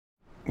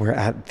We're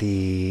at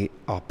the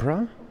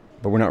opera,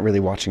 but we're not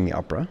really watching the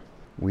opera.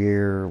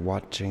 We're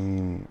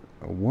watching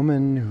a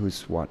woman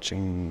who's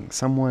watching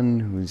someone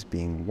who's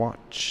being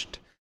watched.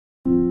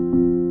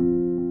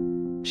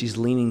 She's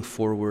leaning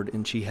forward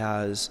and she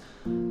has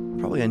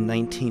probably a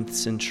 19th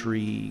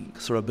century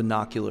sort of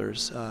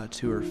binoculars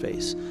to her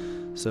face.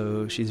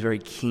 So she's very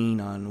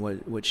keen on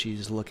what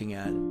she's looking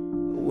at.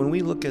 When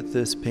we look at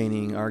this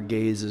painting, our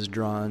gaze is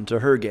drawn to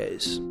her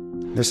gaze.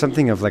 There's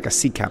something of like a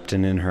sea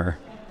captain in her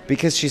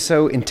because she's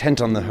so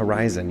intent on the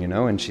horizon,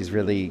 and she's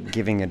really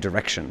giving a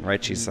direction,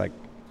 right? She's like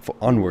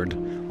onward.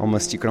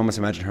 Almost, you can almost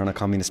imagine her on a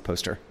communist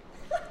poster,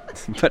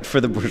 but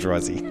for the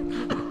bourgeoisie.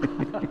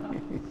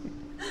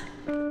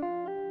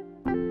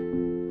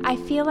 I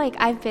feel like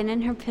I've been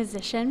in her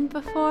position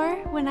before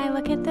when I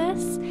look at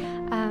this.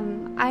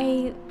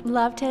 I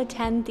love to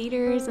attend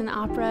theaters and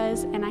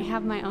operas, and I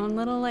have my own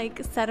little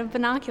set of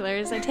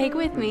binoculars I take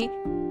with me.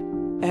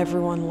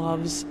 Everyone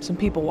loves some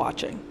people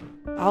watching.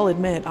 I'll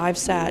admit, I've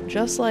sat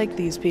just like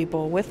these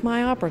people with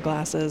my opera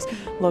glasses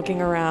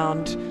looking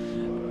around,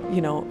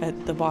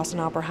 at the Boston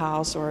Opera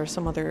House or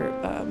some other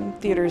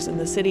theaters in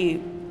the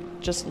city,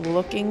 just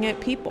looking at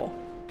people.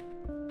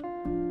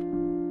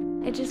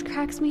 It just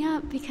cracks me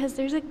up because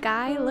there's a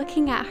guy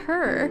looking at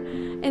her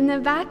in the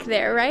back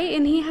there, right?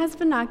 And he has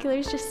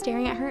binoculars just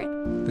staring at her.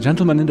 The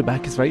gentleman in the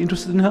back is very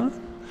interested in her.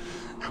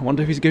 I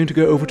wonder if he's going to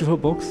go over to her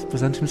box,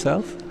 present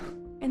himself.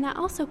 And that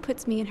also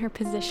puts me in her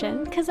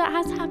position because that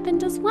has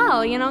happened as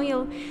well.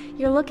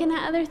 You're looking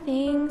at other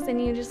things and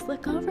you just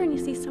look over and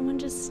you see someone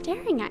just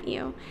staring at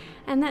you.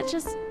 And that's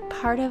just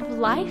part of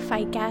life,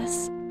 I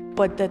guess.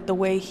 But that the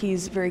way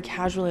he's very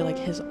casually,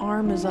 his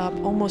arm is up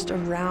almost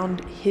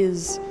around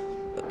his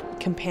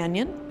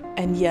companion,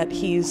 and yet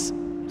he's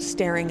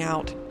staring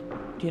out,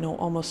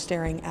 almost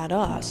staring at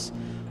us.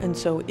 And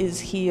so is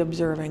he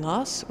observing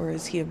us or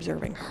is he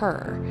observing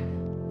her?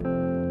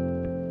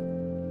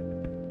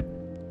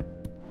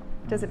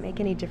 Does it make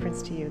any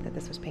difference to you that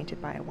this was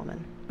painted by a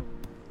woman?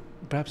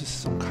 Perhaps it's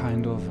some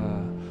kind of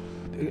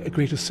a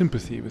greater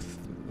sympathy with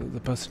the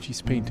person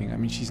she's painting. I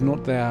mean, she's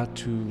not there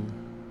to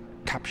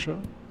capture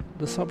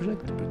the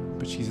subject,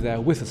 but she's there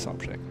with the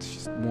subject.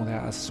 She's more there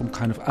as some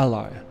kind of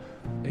ally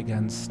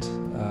against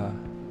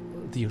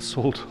the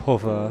assault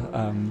of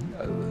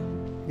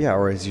yeah,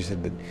 or as you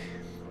said, that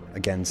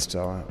against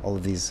all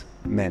of these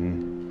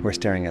men who are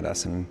staring at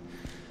us, and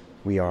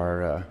we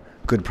are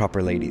good,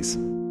 proper ladies.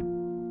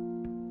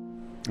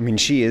 I mean,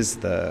 she is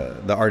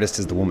the artist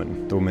is the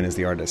woman. The woman is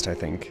the artist, I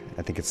think.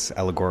 I think it's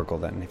allegorical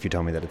then, if you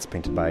tell me that it's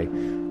painted by a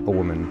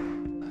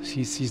woman.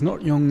 She's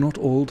not young, not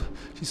old.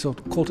 She's sort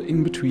of caught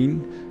in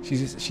between.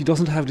 She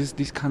doesn't have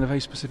these kind of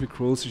very specific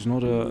roles. She's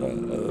not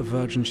a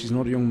virgin. She's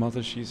not a young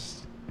mother.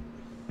 She's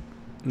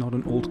not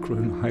an old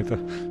crone either.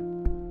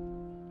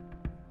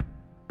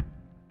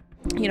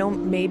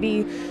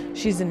 Maybe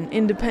she's an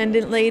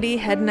independent lady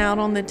heading out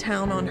on the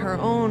town on her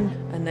own,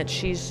 and that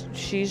she's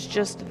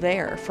just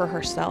there for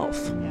herself.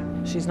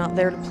 Yeah. She's not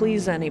there to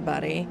please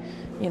anybody.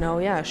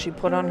 She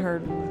put on her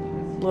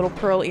little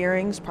pearl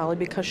earrings probably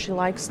because she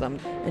likes them,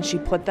 and she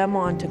put them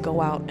on to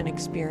go out and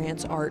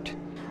experience art,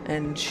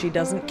 and she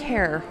doesn't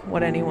care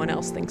what anyone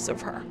else thinks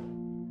of her.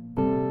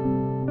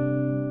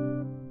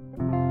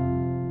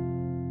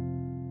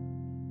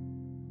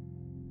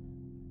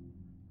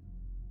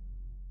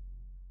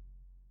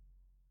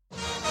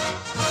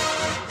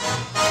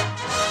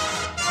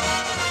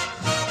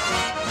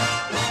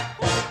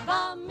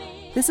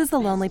 This is The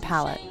Lonely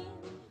Palette,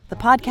 the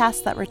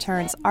podcast that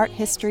returns art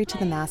history to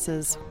the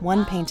masses,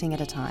 one painting at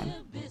a time.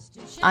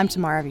 I'm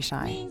Tamara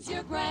Vishai.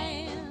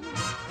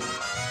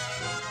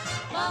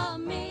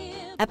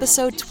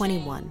 Episode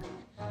 21,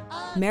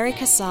 Mary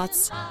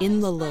Cassatt's In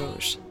the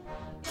Loge,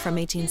 from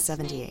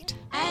 1878.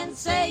 And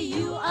say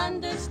you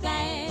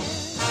understand.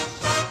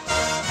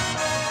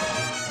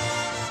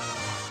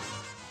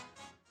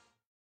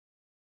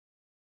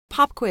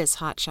 Pop quiz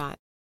hotshot.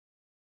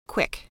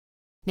 Quick.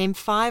 Name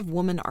 5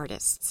 woman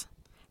artists.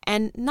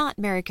 And not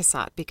Mary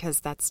Cassatt,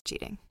 because that's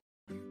cheating.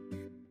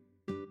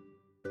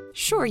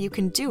 Sure, you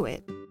can do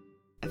it.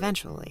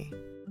 Eventually.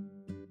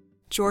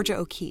 Georgia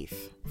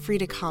O'Keeffe,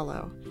 Frida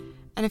Kahlo,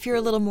 and if you're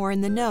a little more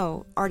in the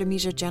know,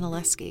 Artemisia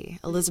Gentileschi,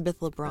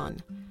 Elizabeth Lebrun,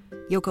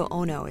 Yoko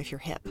Ono if you're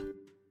hip.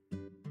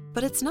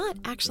 But it's not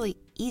actually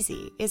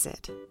easy, is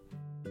it?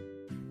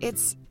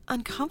 It's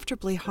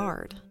uncomfortably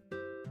hard.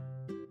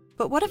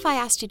 But what if I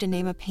asked you to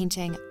name a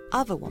painting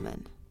of a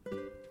woman?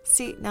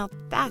 See, now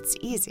that's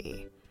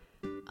easy.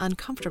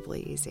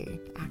 Uncomfortably easy,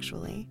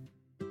 actually.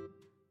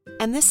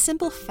 And this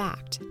simple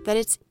fact that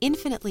it's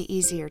infinitely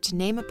easier to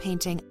name a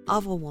painting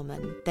of a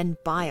woman than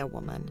by a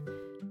woman,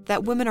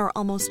 that women are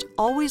almost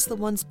always the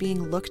ones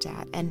being looked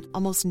at and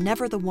almost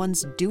never the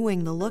ones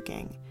doing the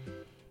looking,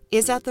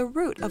 is at the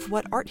root of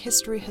what art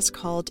history has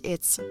called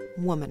its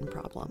woman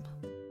problem.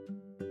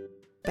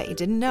 Bet you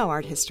didn't know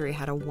art history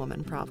had a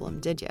woman problem,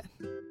 did you?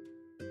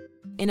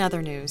 In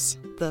other news,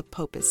 the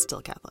Pope is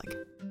still Catholic.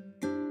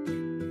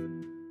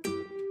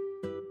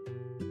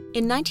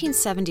 In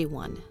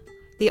 1971,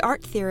 The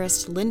art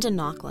theorist Linda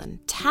Nochlin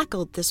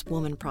tackled this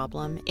woman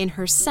problem in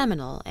her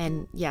seminal,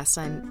 and yes,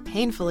 I'm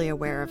painfully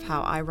aware of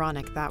how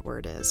ironic that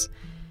word is,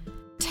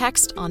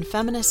 text on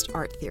feminist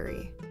art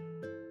theory.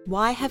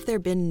 Why have there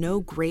been no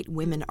great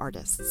women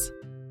artists?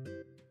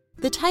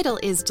 The title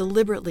is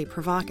deliberately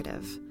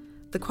provocative.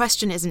 The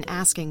question isn't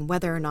asking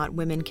whether or not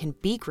women can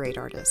be great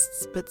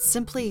artists, but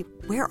simply,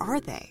 where are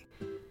they?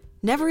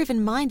 Never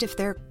even mind if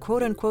they're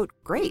quote-unquote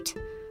great.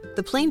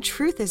 The plain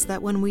truth is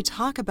that when we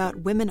talk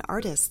about women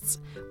artists,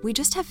 we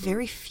just have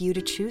very few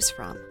to choose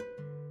from.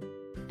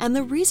 And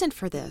the reason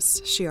for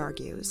this, she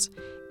argues,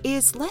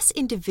 is less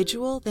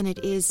individual than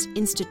it is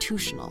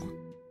institutional.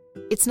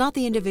 It's not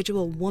the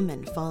individual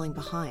woman falling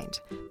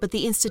behind, but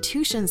the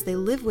institutions they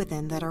live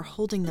within that are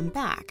holding them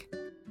back.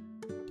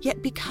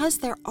 Yet because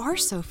there are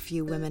so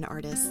few women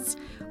artists,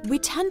 we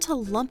tend to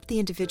lump the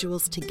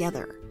individuals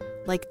together,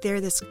 like they're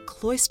this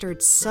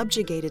cloistered,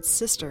 subjugated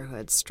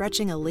sisterhood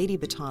stretching a lady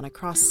baton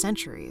across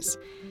centuries,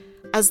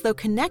 as though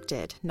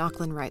connected,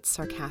 Nochlin writes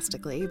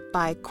sarcastically,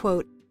 by,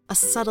 quote, a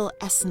subtle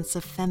essence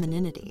of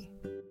femininity.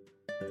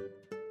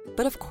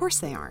 But of course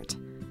they aren't.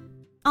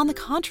 On the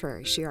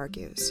contrary, she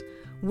argues,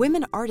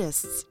 women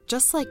artists,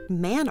 just like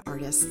man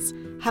artists,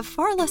 have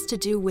far less to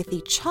do with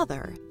each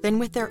other than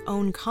with their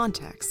own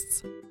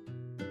contexts.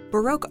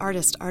 Baroque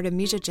artist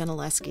Artemisia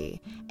Gentileschi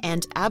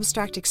and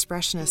abstract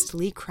expressionist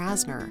Lee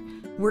Krasner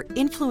were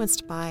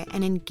influenced by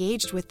and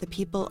engaged with the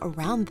people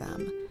around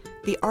them,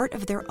 the art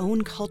of their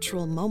own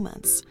cultural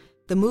moments,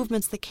 the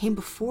movements that came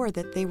before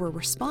that they were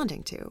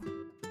responding to.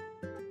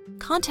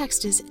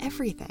 Context is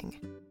everything.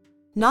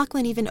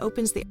 Nochlin even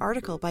opens the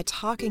article by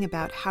talking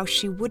about how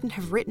she wouldn't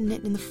have written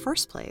it in the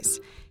first place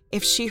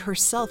if she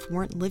herself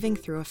weren't living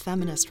through a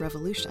feminist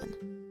revolution.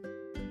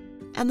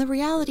 And the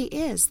reality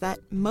is that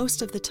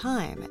most of the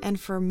time, and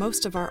for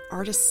most of our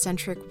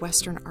artist-centric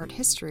Western art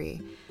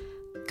history,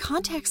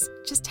 context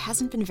just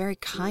hasn't been very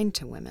kind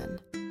to women.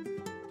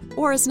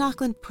 Or as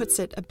Nochlin puts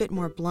it a bit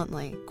more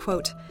bluntly,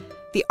 quote,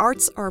 the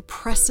arts are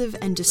oppressive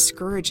and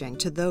discouraging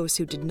to those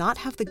who did not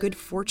have the good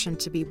fortune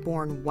to be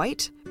born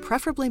white,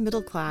 preferably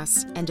middle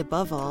class, and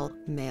above all,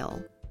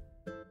 male.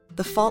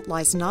 The fault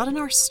lies not in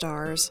our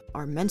stars,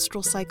 our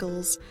menstrual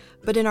cycles,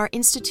 but in our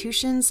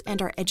institutions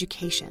and our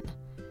education.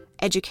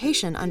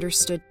 Education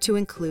understood to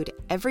include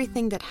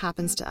everything that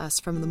happens to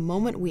us from the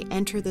moment we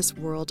enter this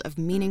world of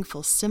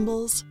meaningful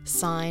symbols,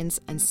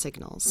 signs, and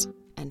signals,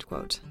 end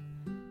quote.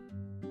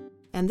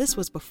 And this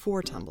was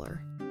before Tumblr.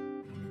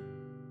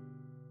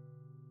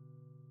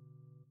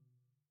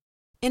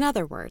 In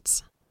other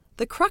words,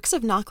 the crux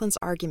of Nochlin's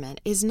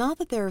argument is not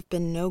that there have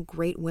been no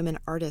great women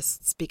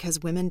artists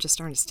because women just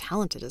aren't as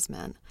talented as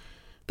men,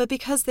 but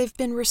because they've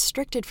been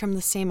restricted from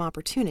the same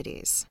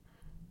opportunities.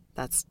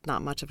 That's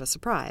not much of a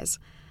surprise.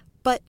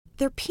 But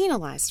they're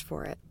penalized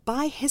for it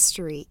by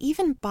history,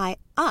 even by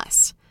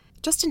us,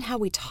 just in how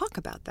we talk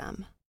about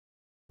them.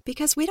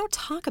 Because we don't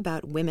talk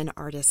about women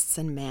artists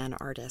and man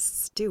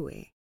artists, do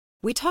we?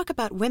 We talk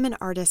about women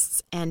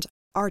artists and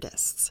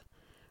artists,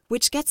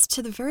 which gets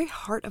to the very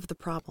heart of the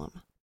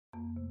problem.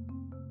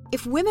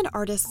 If women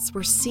artists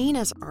were seen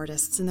as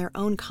artists in their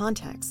own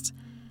context,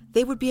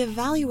 they would be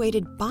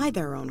evaluated by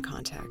their own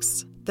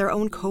contexts, their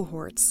own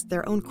cohorts,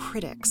 their own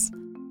critics.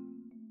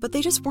 But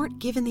they just weren't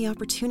given the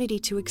opportunity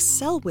to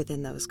excel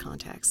within those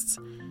contexts.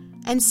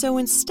 And so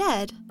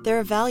instead, they're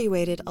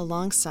evaluated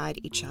alongside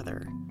each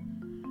other.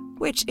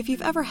 Which, if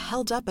you've ever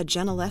held up a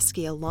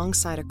Gentileschi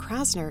alongside a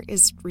Krasner,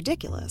 is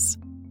ridiculous.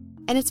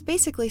 And it's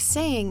basically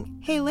saying,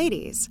 hey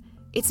ladies,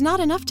 it's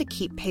not enough to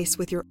keep pace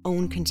with your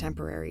own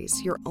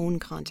contemporaries, your own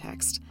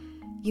context.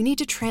 You need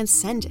to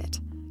transcend it,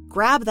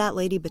 grab that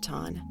lady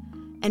baton,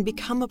 and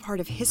become a part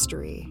of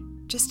history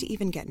just to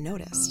even get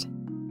noticed.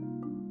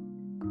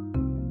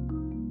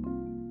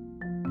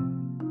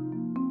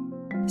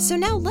 So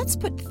now let's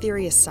put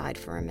theory aside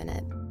for a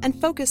minute and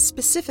focus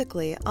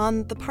specifically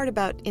on the part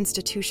about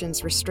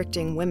institutions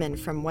restricting women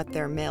from what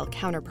their male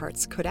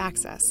counterparts could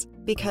access,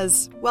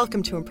 because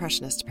welcome to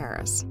Impressionist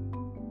Paris.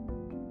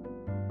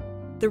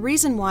 The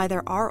reason why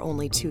there are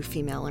only two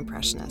female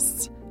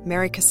Impressionists,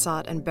 Mary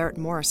Cassatt and Berthe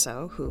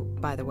Morisot, who,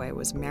 by the way,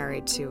 was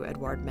married to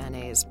Edouard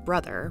Manet's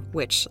brother,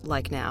 which,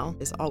 like now,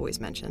 is always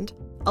mentioned,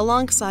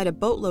 alongside a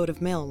boatload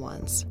of male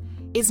ones,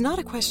 is not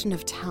a question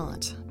of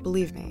talent,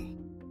 believe me.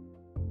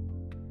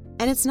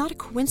 And it's not a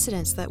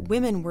coincidence that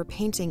women were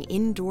painting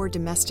indoor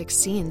domestic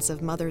scenes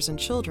of mothers and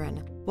children,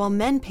 while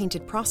men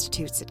painted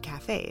prostitutes at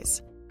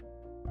cafes.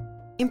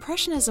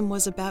 Impressionism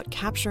was about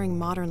capturing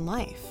modern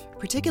life,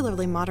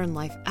 particularly modern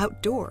life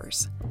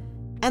outdoors.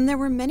 And there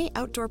were many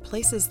outdoor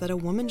places that a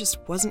woman just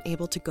wasn't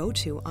able to go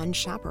to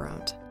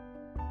unchaperoned.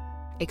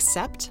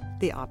 Except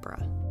the opera.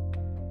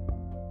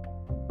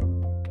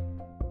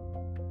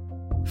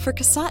 For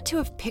Cassatt to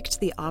have picked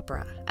the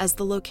opera as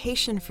the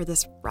location for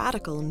this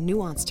radical,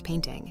 nuanced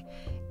painting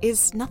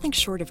is nothing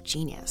short of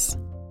genius.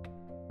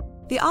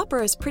 The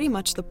opera is pretty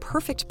much the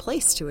perfect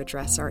place to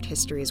address art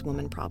history's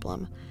woman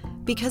problem,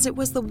 because it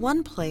was the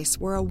one place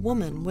where a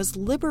woman was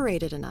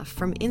liberated enough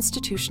from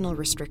institutional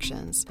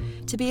restrictions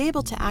to be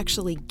able to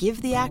actually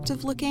give the act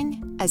of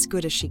looking as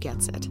good as she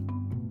gets it.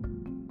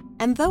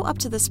 And though up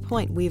to this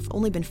point we've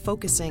only been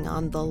focusing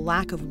on the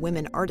lack of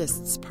women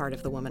artists part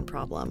of the woman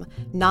problem,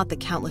 not the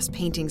countless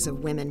paintings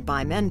of women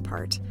by men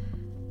part,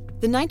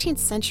 the 19th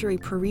century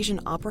Parisian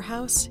opera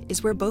house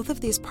is where both of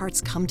these parts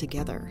come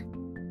together.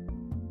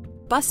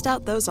 Bust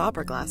out those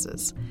opera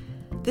glasses.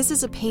 This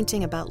is a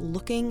painting about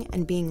looking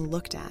and being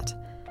looked at,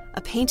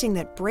 a painting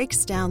that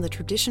breaks down the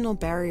traditional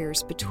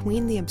barriers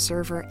between the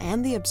observer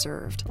and the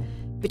observed,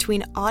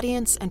 between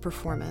audience and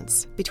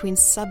performance, between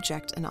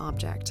subject and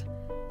object.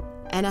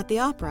 And at the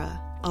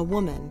opera, a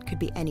woman could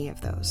be any of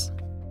those.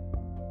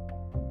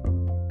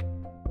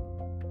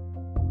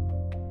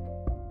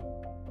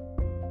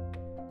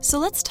 So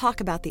let's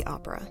talk about the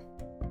opera.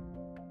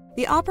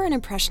 The opera in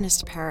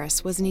Impressionist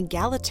Paris was an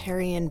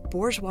egalitarian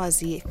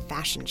bourgeoisie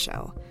fashion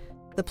show,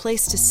 the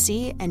place to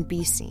see and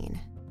be seen.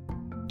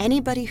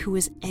 Anybody who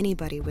was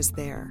anybody was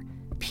there,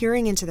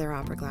 peering into their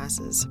opera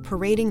glasses,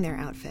 parading their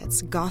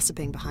outfits,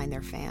 gossiping behind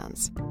their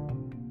fans.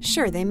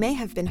 Sure, they may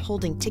have been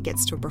holding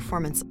tickets to a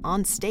performance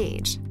on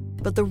stage,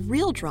 but the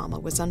real drama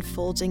was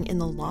unfolding in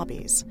the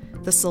lobbies,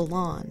 the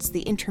salons,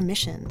 the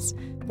intermissions,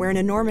 where an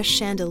enormous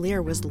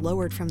chandelier was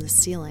lowered from the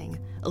ceiling,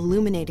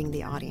 illuminating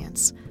the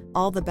audience,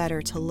 all the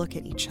better to look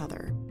at each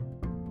other.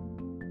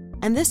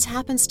 And this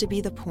happens to be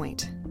the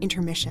point,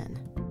 intermission,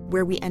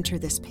 where we enter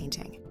this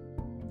painting.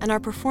 And our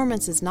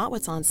performance is not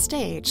what's on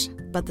stage,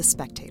 but the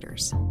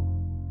spectators.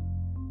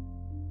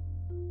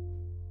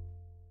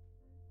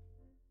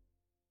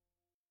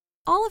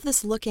 All of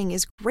this looking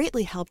is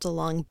greatly helped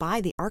along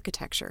by the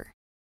architecture.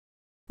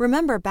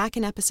 Remember back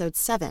in episode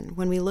 7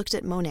 when we looked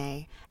at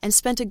Monet and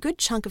spent a good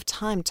chunk of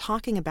time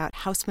talking about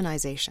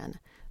Haussmannization,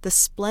 the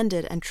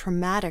splendid and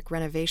traumatic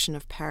renovation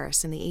of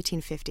Paris in the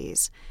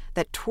 1850s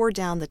that tore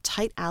down the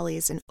tight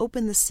alleys and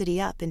opened the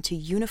city up into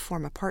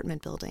uniform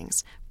apartment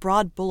buildings,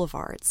 broad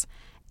boulevards,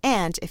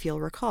 and, if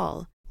you'll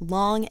recall,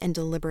 long and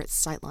deliberate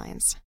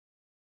sightlines.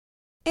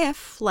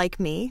 If, like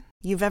me,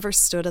 you've ever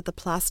stood at the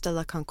Place de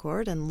la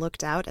Concorde and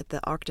looked out at the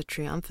Arc de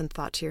Triomphe and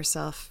thought to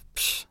yourself,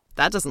 "Psh,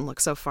 that doesn't look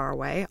so far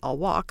away, I'll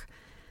walk,"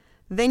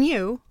 then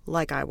you,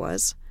 like I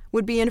was,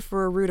 would be in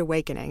for a rude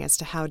awakening as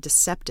to how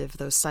deceptive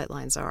those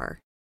sightlines are.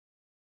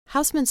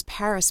 Haussmann's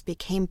Paris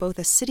became both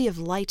a city of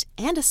light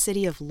and a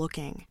city of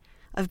looking,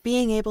 of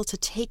being able to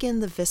take in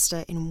the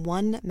vista in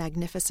one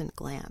magnificent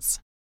glance.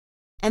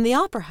 And the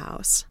Opera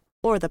House,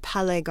 or the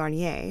Palais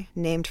Garnier,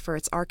 named for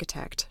its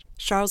architect,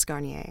 Charles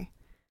Garnier,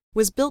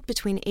 was built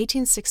between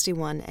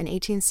 1861 and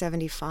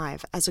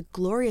 1875 as a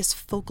glorious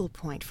focal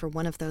point for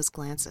one of those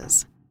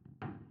glances.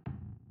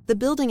 The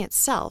building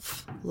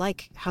itself,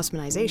 like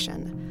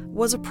Haussmannization,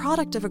 was a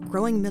product of a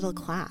growing middle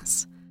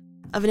class,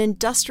 of an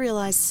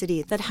industrialized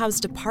city that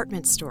housed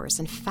department stores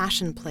and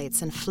fashion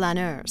plates and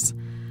flaneurs,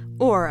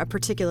 or a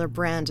particular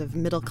brand of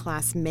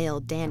middle-class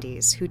male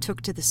dandies who took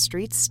to the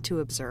streets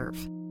to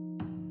observe.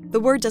 The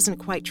word doesn't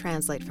quite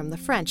translate from the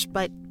French,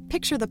 but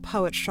picture the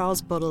poet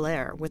Charles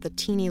Baudelaire with a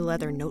teeny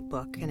leather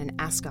notebook and an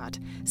ascot,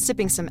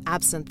 sipping some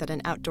absinthe at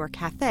an outdoor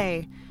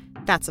café.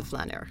 That's a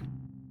flaneur.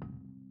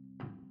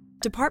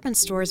 Department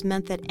stores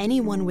meant that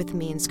anyone with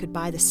means could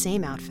buy the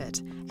same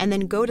outfit and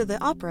then go to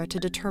the opera to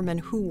determine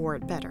who wore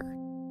it better.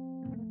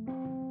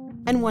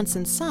 And once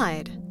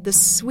inside, the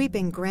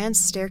sweeping grand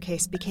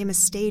staircase became a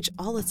stage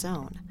all its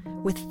own,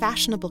 with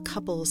fashionable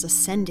couples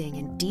ascending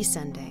and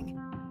descending,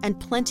 and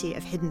plenty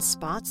of hidden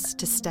spots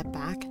to step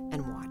back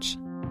and watch.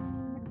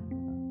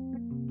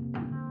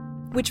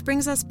 Which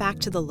brings us back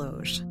to the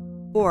Loge,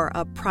 or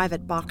a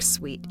private box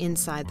suite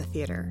inside the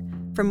theater,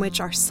 from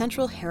which our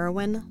central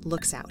heroine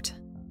looks out.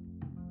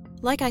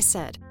 Like I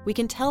said, we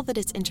can tell that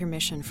it's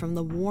intermission from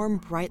the warm,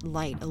 bright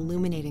light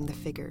illuminating the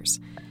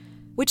figures,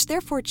 which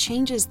therefore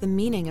changes the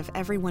meaning of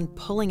everyone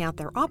pulling out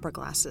their opera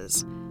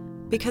glasses,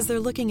 because they're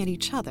looking at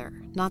each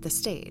other, not the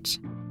stage.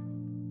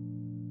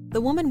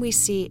 The woman we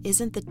see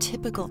isn't the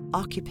typical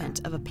occupant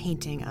of a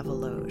painting of a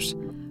loge,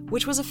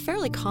 which was a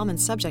fairly common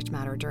subject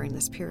matter during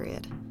this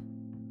period.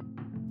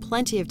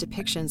 Plenty of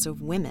depictions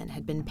of women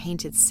had been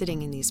painted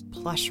sitting in these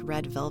plush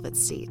red velvet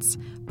seats,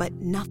 but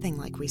nothing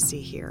like we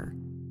see here.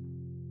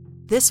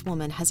 This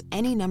woman has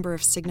any number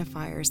of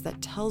signifiers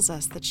that tells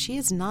us that she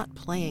is not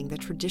playing the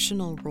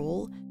traditional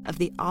role of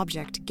the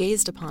object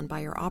gazed upon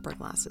by your opera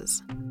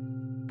glasses.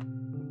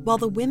 While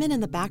the women in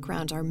the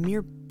background are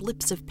mere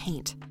blips of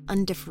paint,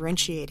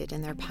 undifferentiated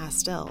in their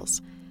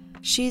pastels,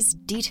 she's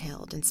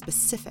detailed and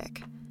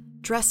specific,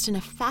 dressed in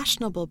a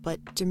fashionable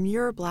but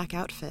demure black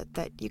outfit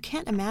that you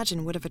can't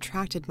imagine would have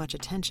attracted much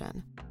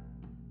attention.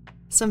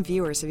 Some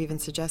viewers have even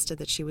suggested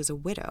that she was a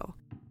widow.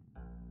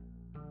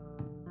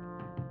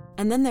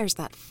 And then there's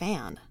that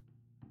fan.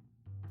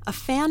 A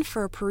fan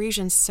for a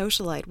Parisian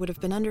socialite would have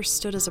been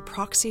understood as a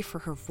proxy for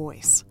her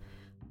voice,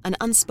 an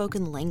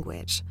unspoken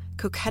language,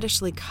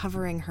 coquettishly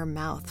covering her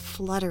mouth,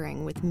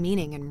 fluttering with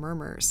meaning and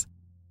murmurs.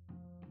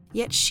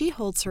 Yet she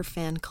holds her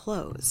fan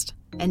closed,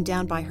 and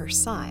down by her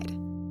side,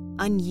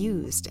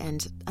 unused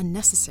and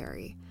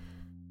unnecessary,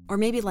 or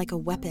maybe like a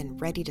weapon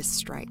ready to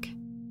strike.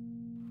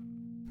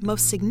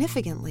 Most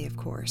significantly, of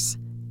course,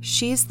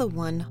 she's the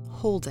one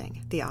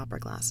holding the opera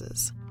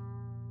glasses.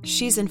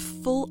 She's in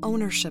full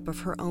ownership of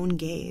her own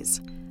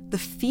gaze, the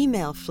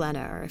female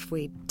flaneur, if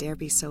we dare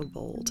be so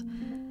bold,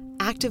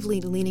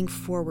 actively leaning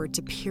forward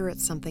to peer at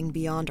something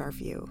beyond our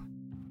view.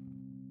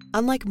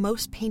 Unlike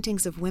most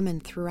paintings of women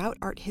throughout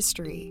art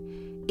history,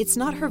 it's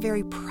not her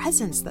very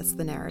presence that's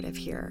the narrative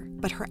here,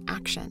 but her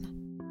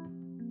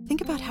action. Think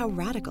about how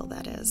radical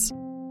that is.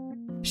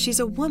 She's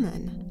a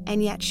woman,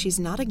 and yet she's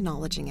not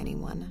acknowledging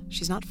anyone,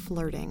 she's not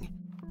flirting,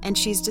 and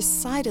she's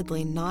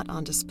decidedly not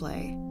on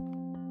display.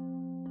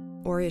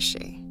 Or is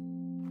she?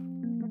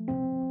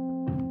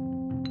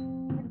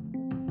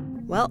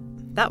 Well,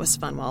 that was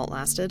fun while it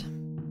lasted.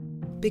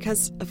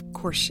 Because of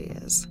course she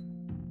is.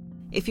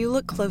 If you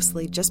look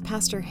closely just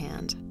past her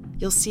hand,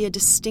 you'll see a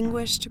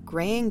distinguished,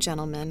 graying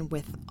gentleman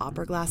with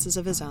opera glasses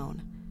of his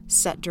own,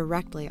 set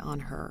directly on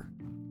her.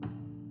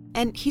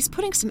 And he's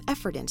putting some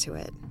effort into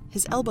it.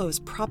 His elbow is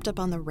propped up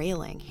on the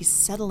railing, he's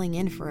settling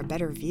in for a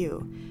better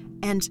view,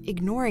 and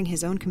ignoring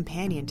his own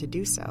companion to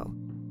do so.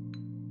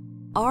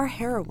 Our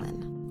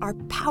heroine, our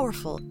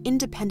powerful,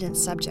 independent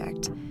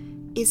subject,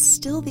 is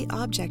still the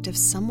object of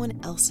someone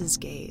else's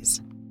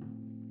gaze.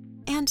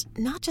 And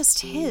not just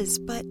his,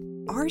 but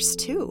ours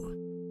too.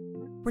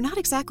 We're not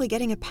exactly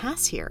getting a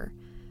pass here,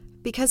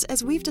 because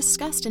as we've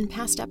discussed in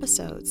past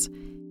episodes,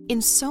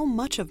 in so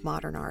much of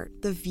modern art,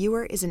 the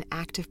viewer is an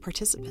active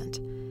participant,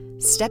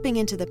 stepping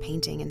into the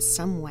painting in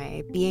some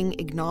way, being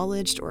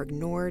acknowledged or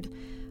ignored,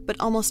 but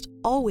almost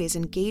always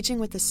engaging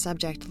with the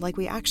subject like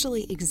we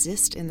actually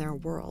exist in their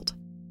world.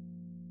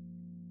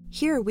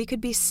 Here, we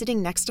could be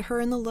sitting next to her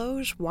in the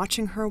loge,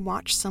 watching her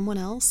watch someone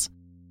else,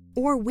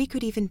 or we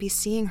could even be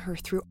seeing her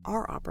through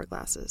our opera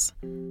glasses.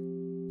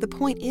 The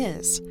point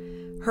is,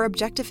 her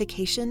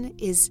objectification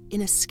is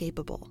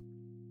inescapable.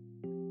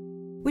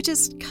 Which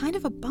is kind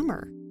of a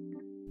bummer,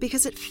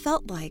 because it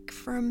felt like,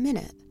 for a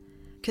minute,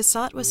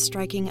 Cassatt was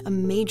striking a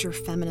major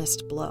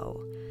feminist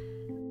blow.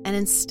 And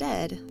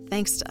instead,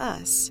 thanks to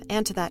us,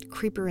 and to that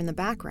creeper in the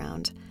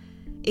background,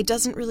 it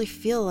doesn't really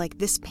feel like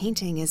this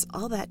painting is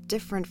all that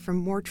different from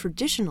more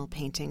traditional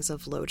paintings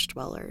of Loge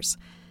dwellers.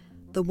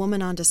 The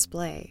woman on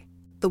display,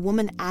 the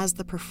woman as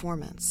the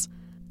performance,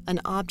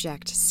 an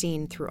object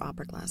seen through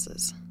opera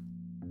glasses.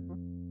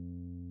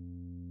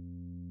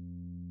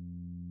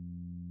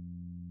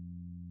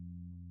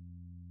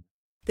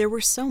 There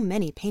were so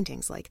many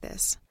paintings like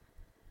this.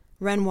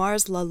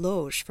 Renoir's La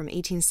Loge from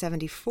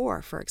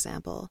 1874, for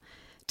example,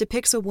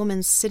 depicts a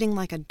woman sitting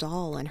like a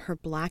doll in her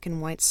black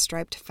and white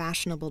striped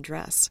fashionable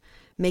dress,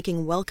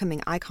 making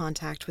welcoming eye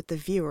contact with the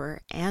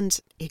viewer and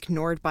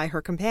ignored by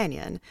her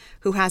companion,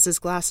 who has his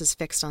glasses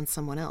fixed on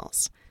someone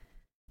else.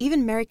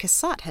 Even Mary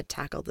Cassatt had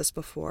tackled this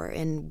before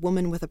in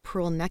Woman with a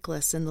Pearl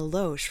Necklace in the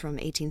Loge from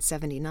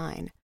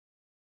 1879.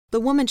 The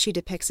woman she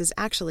depicts is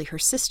actually her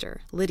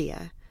sister,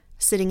 Lydia,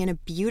 sitting in a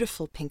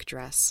beautiful pink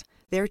dress,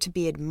 there to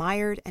be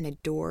admired and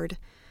adored,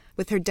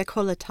 with her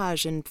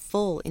décolletage in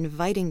full,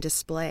 inviting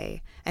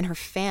display and her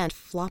fan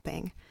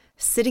flopping,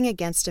 sitting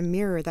against a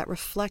mirror that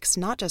reflects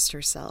not just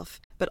herself,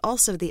 but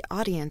also the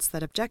audience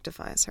that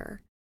objectifies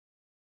her.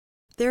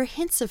 There are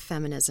hints of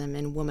feminism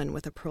in Woman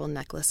with a Pearl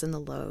Necklace in the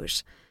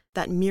Loge,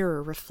 that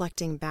mirror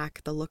reflecting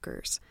back the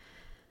lookers.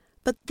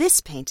 But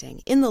this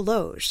painting, in the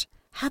Loge,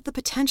 had the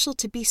potential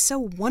to be so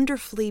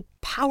wonderfully,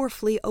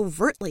 powerfully,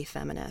 overtly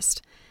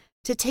feminist,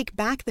 to take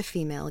back the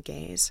female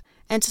gaze,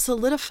 and to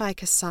solidify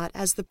Cassatt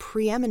as the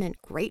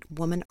preeminent great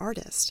woman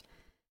artist.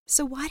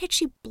 So why did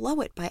she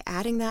blow it by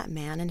adding that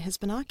man and his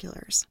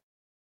binoculars?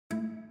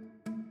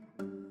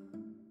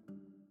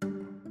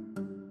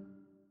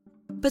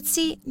 But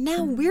see,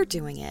 now we're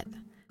doing it.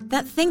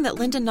 That thing that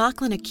Linda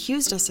Nochlin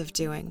accused us of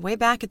doing way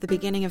back at the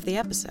beginning of the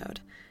episode.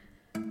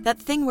 That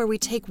thing where we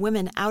take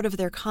women out of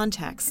their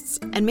contexts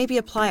and maybe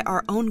apply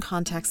our own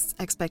context's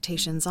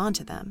expectations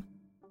onto them.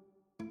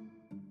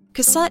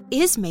 Cassatt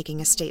is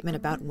making a statement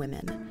about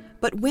women,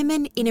 but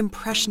women in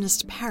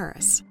Impressionist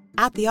Paris,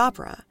 at the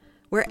opera,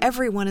 where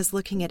everyone is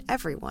looking at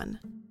everyone.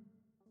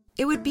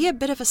 It would be a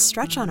bit of a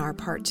stretch on our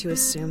part to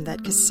assume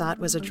that Cassatt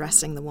was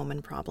addressing the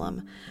woman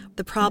problem,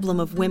 the problem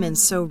of women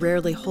so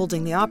rarely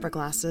holding the opera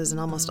glasses and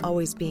almost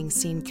always being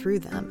seen through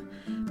them,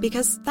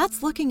 because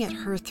that's looking at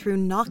her through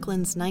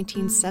Nauchlin's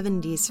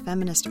 1970s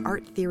feminist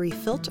art theory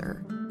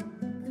filter.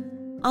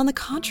 On the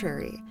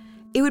contrary,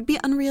 it would be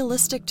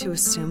unrealistic to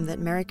assume that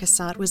Mary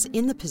Cassatt was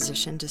in the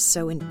position to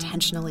so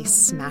intentionally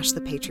smash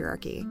the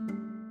patriarchy.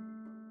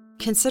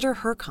 Consider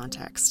her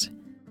context.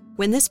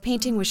 When this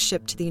painting was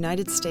shipped to the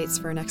United States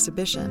for an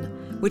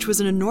exhibition, which was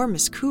an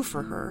enormous coup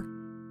for her,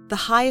 the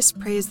highest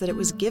praise that it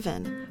was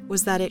given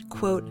was that it,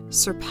 quote,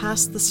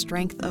 surpassed the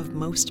strength of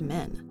most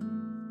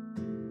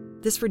men.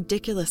 This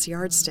ridiculous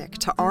yardstick,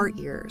 to our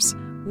ears,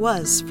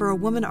 was, for a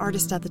woman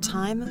artist at the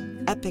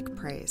time, epic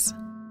praise.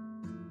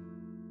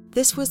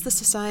 This was the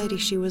society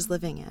she was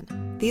living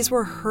in. These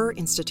were her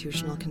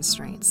institutional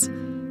constraints.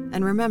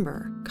 And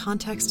remember,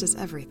 context is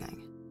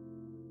everything.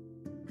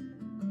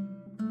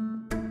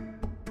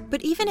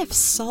 But even if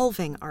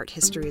solving art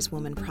history's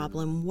woman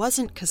problem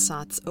wasn't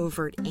Cassatt's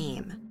overt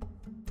aim,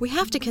 we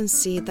have to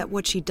concede that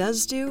what she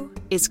does do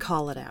is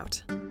call it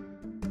out.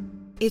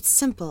 It's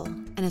simple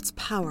and it's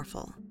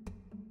powerful.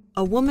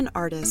 A woman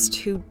artist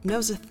who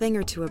knows a thing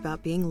or two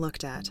about being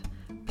looked at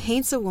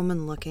paints a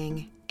woman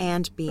looking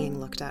and being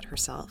looked at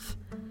herself.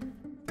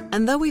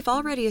 And though we've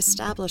already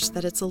established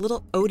that it's a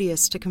little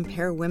odious to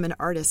compare women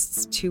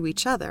artists to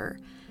each other,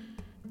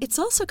 it's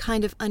also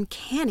kind of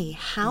uncanny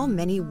how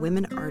many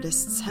women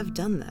artists have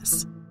done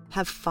this,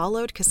 have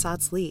followed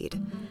Cassatt's lead,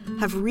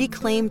 have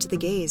reclaimed the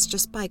gaze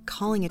just by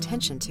calling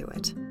attention to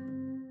it.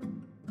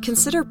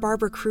 Consider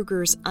Barbara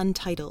Kruger's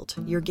Untitled,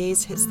 Your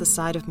Gaze Hits the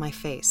Side of My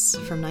Face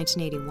from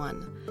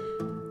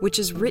 1981, which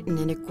is written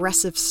in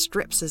aggressive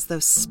strips as though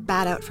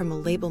spat out from a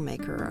label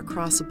maker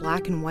across a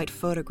black and white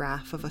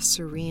photograph of a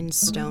serene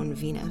stone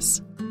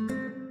Venus.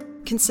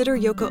 Consider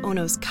Yoko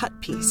Ono's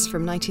Cut piece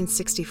from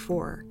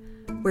 1964,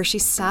 where she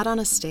sat on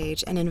a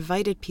stage and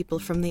invited people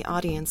from the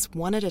audience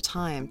one at a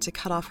time to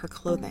cut off her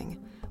clothing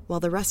while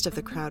the rest of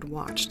the crowd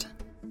watched.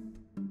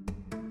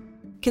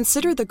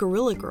 Consider the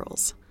Guerrilla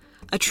Girls,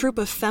 a troupe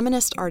of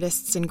feminist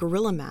artists in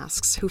gorilla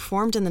masks who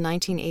formed in the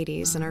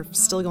 1980s and are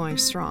still going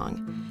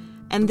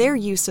strong, and their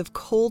use of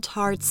cold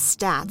hard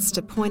stats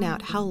to point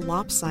out how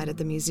lopsided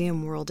the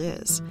museum world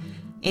is.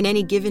 In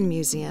any given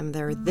museum,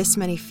 there are this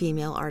many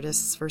female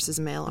artists versus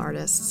male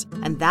artists,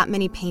 and that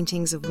many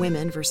paintings of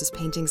women versus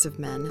paintings of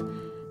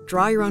men.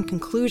 Draw your own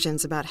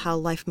conclusions about how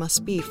life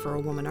must be for a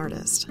woman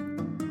artist.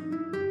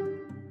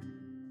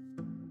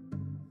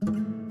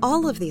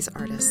 All of these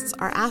artists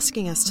are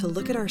asking us to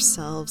look at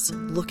ourselves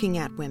looking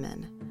at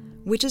women,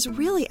 which is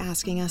really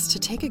asking us to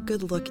take a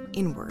good look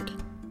inward,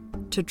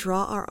 to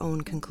draw our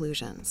own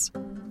conclusions.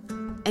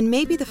 And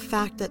maybe the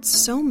fact that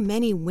so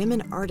many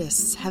women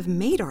artists have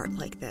made art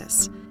like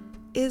this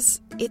is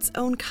its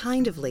own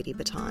kind of Lady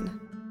Baton.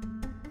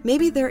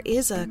 Maybe there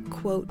is a,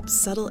 quote,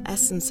 subtle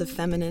essence of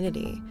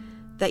femininity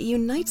that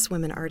unites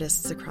women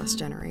artists across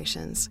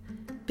generations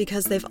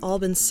because they've all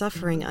been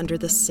suffering under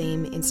the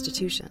same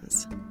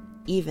institutions,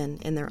 even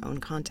in their own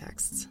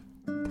contexts.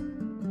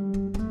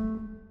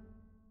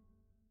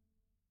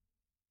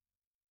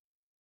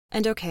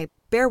 And okay,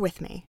 bear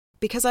with me,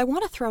 because I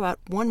want to throw out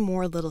one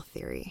more little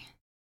theory.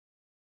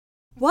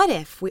 What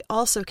if we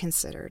also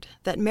considered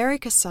that Mary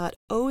Cassatt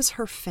owes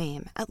her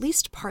fame, at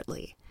least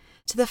partly,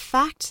 to the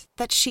fact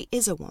that she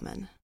is a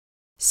woman?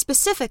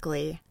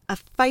 Specifically, a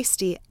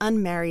feisty,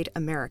 unmarried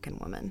American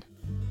woman.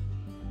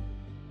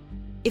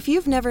 If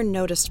you've never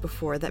noticed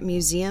before that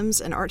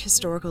museums and art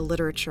historical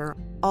literature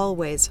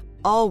always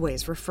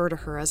refer to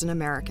her as an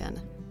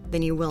American,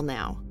 then you will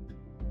now.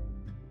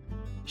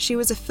 She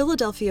was a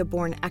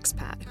Philadelphia-born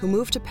expat who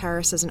moved to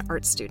Paris as an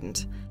art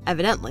student,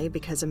 evidently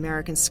because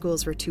American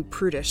schools were too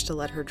prudish to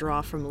let her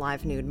draw from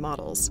live nude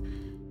models,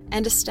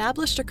 and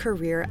established a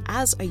career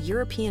as a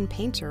European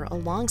painter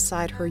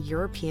alongside her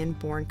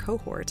European-born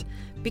cohort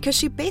because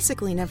she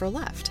basically never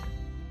left.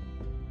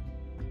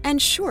 And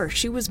sure,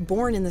 she was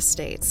born in the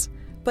States,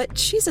 but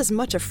she's as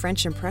much a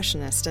French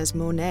impressionist as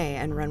Monet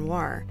and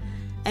Renoir,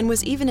 and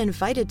was even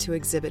invited to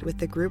exhibit with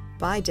the group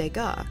by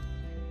Degas.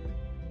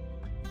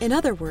 In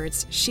other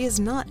words, she is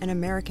not an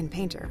American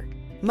painter,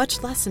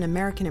 much less an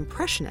American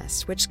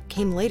impressionist, which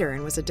came later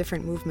and was a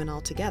different movement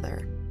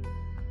altogether.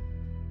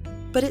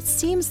 But it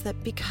seems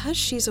that because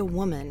she's a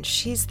woman,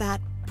 she's that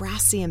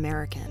brassy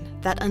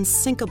American, that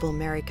unsinkable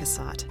Mary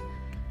Cassatt.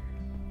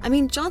 I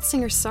mean, John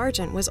Singer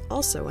Sargent was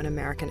also an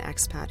American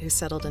expat who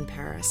settled in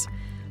Paris,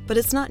 but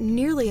it's not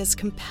nearly as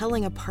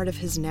compelling a part of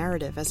his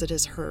narrative as it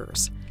is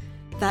hers.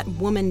 That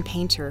woman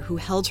painter who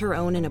held her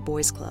own in a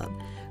boys' club,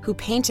 who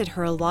painted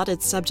her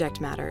allotted subject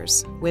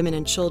matters, women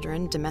and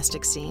children,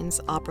 domestic scenes,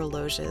 opera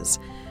loges,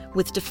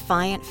 with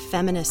defiant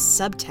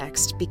feminist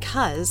subtext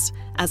because,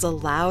 as a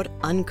loud,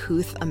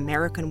 uncouth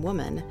American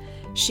woman,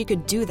 she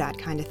could do that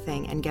kind of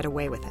thing and get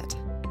away with it.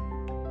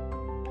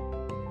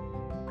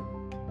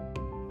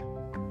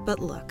 But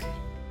look,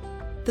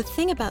 the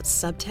thing about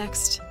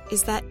subtext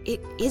is that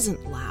it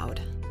isn't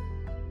loud.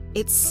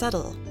 It's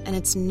subtle, and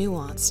it's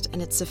nuanced,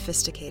 and it's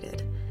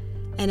sophisticated.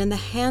 And in the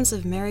hands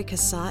of Mary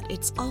Cassatt,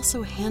 it's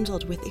also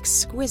handled with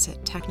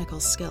exquisite technical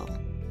skill.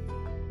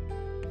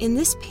 In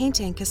this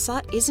painting,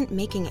 Cassatt isn't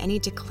making any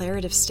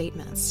declarative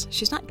statements.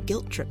 She's not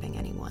guilt-tripping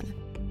anyone.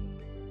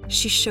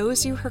 She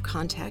shows you her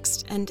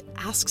context and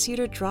asks you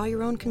to draw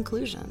your own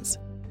conclusions.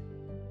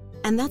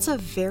 And that's a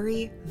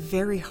very,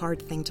 very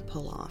hard thing to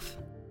pull off.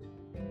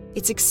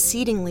 It's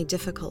exceedingly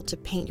difficult to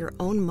paint your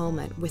own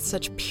moment with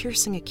such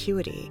piercing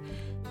acuity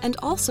and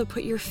also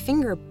put your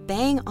finger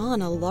bang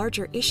on a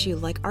larger issue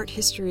like art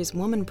history's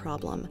woman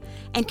problem,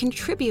 and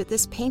contribute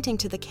this painting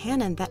to the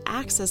canon that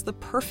acts as the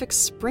perfect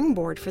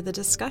springboard for the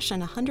discussion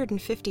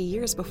 150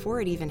 years before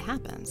it even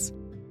happens.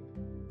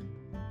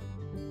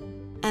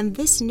 And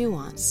this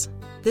nuance,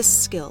 this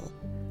skill,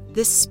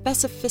 this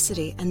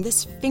specificity, and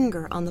this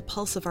finger on the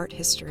pulse of art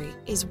history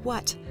is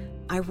what,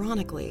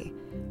 ironically,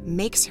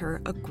 makes her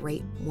a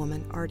great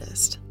woman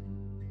artist.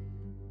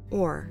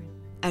 Or,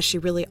 as she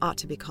really ought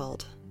to be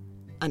called,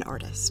 an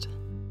artist.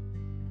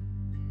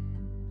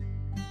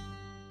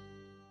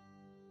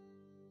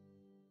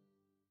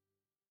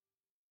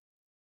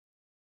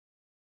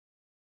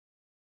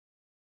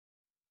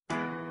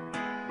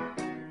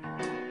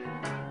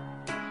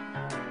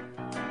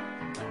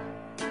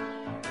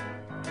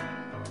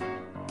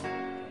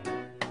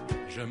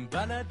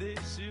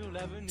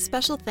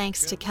 Special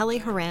thanks to Kelly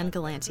Horan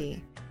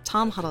Galanti,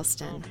 Tom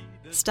Huddleston,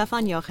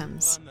 Stefan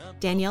Jochems,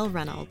 Danielle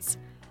Reynolds,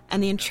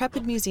 and the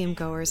intrepid museum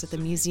goers at the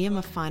Museum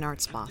of Fine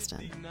Arts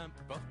Boston.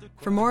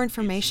 For more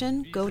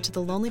information, go to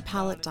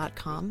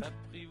thelonelypalette.com,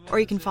 or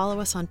you can follow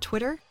us on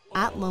Twitter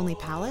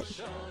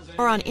 @LonelyPalette,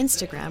 or on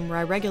Instagram, where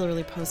I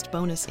regularly post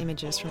bonus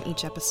images from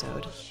each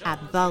episode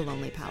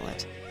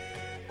 @TheLonelyPalette.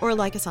 Or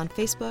like us on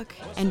Facebook,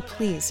 and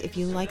please, if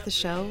you like the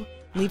show,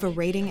 leave a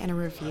rating and a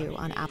review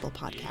on Apple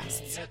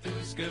Podcasts.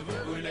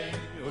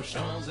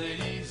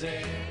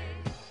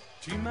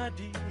 Tu m'as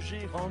dit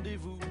j'ai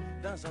rendez-vous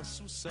dans un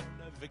sous-sol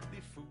avec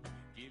des fous.